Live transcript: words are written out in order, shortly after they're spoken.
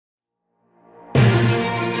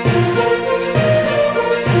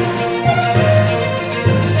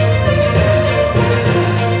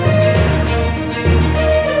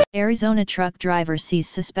Arizona truck driver sees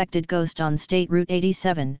suspected ghost on State Route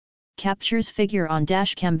 87, captures figure on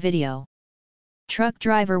dashcam video. Truck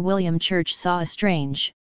driver William Church saw a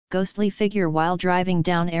strange, ghostly figure while driving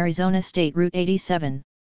down Arizona State Route 87.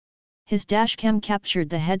 His dashcam captured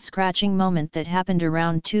the head-scratching moment that happened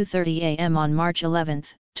around 2:30 a.m. on March 11,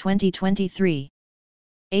 2023.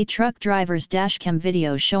 A truck driver's dashcam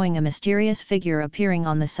video showing a mysterious figure appearing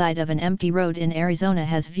on the side of an empty road in Arizona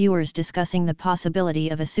has viewers discussing the possibility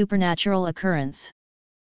of a supernatural occurrence.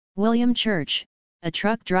 William Church, a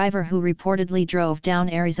truck driver who reportedly drove down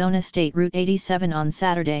Arizona State Route 87 on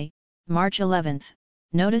Saturday, March 11,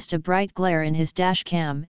 noticed a bright glare in his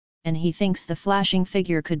dashcam, and he thinks the flashing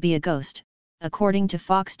figure could be a ghost, according to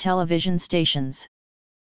Fox television stations.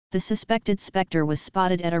 The suspected specter was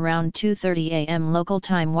spotted at around 2:30 a.m. local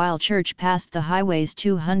time while Church passed the highway's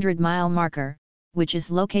 200-mile marker, which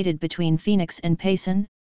is located between Phoenix and Payson,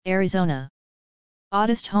 Arizona.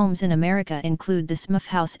 Oddest homes in America include the Smith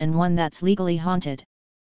House and one that's legally haunted.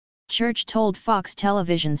 Church told Fox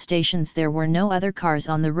television stations there were no other cars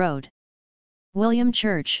on the road. William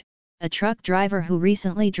Church, a truck driver who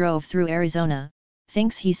recently drove through Arizona,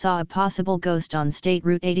 thinks he saw a possible ghost on State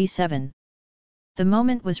Route 87. The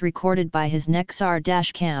moment was recorded by his Nexar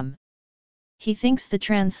dashcam. He thinks the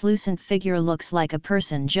translucent figure looks like a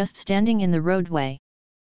person just standing in the roadway.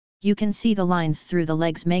 You can see the lines through the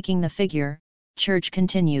legs making the figure, Church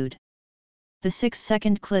continued. The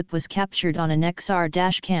 6-second clip was captured on a Nexar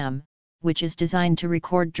dashcam, which is designed to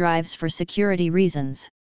record drives for security reasons.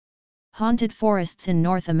 Haunted forests in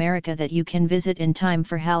North America that you can visit in time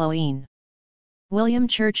for Halloween. William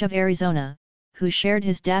Church of Arizona, who shared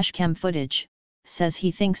his dashcam footage, says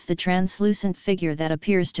he thinks the translucent figure that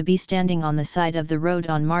appears to be standing on the side of the road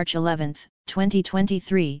on March 11,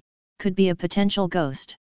 2023, could be a potential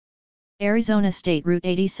ghost. Arizona State Route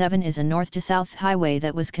 87 is a north-to-south highway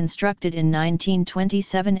that was constructed in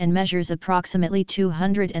 1927 and measures approximately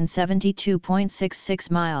 272.66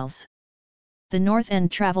 miles. The north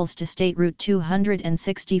end travels to State Route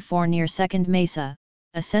 264 near Second Mesa,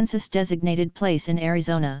 a census-designated place in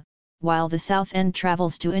Arizona, while the south end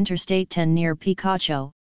travels to Interstate 10 near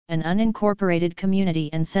Picacho, an unincorporated community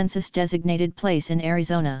and census-designated place in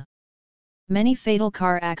Arizona. Many fatal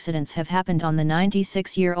car accidents have happened on the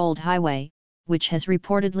 96-year-old highway, which has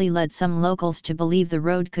reportedly led some locals to believe the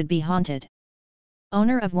road could be haunted.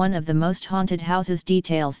 Owner of one of the most haunted houses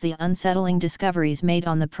details the unsettling discoveries made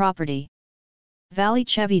on the property. Valley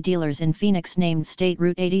Chevy dealers in Phoenix named State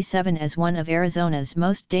Route 87 as one of Arizona's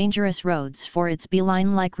most dangerous roads for its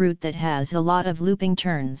beeline-like route that has a lot of looping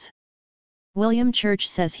turns. William Church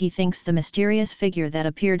says he thinks the mysterious figure that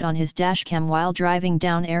appeared on his dashcam while driving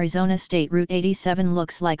down Arizona State Route 87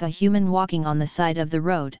 looks like a human walking on the side of the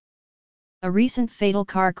road. A recent fatal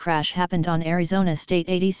car crash happened on Arizona State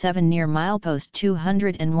 87 near milepost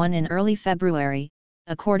 201 in early February,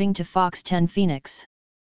 according to Fox 10 Phoenix.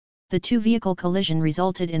 The two-vehicle collision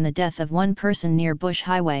resulted in the death of one person near Bush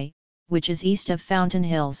Highway, which is east of Fountain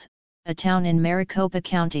Hills, a town in Maricopa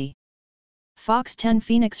County. Fox 10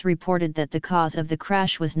 Phoenix reported that the cause of the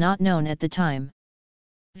crash was not known at the time.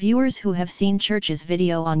 Viewers who have seen Church's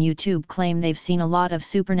video on YouTube claim they've seen a lot of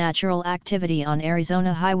supernatural activity on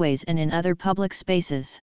Arizona highways and in other public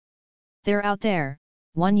spaces. "They're out there,"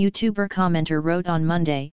 one YouTuber commenter wrote on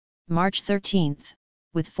Monday, March 13,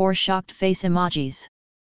 with 4 shocked face emojis.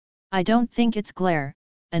 "I don't think it's glare,"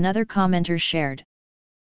 another commenter shared.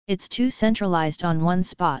 "It's too centralized on one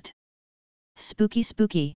spot. Spooky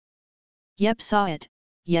spooky. Yep, saw it,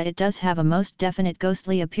 yet it does have a most definite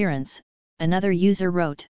ghostly appearance," another user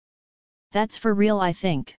wrote. "That's for real, I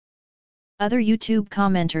think." Other YouTube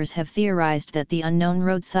commenters have theorized that the unknown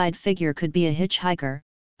roadside figure could be a hitchhiker,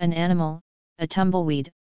 an animal, a tumbleweed,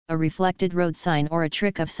 a reflected road sign or a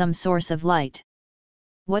trick of some source of light.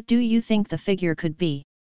 What do you think the figure could be?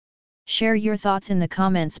 Share your thoughts in the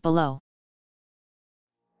comments below.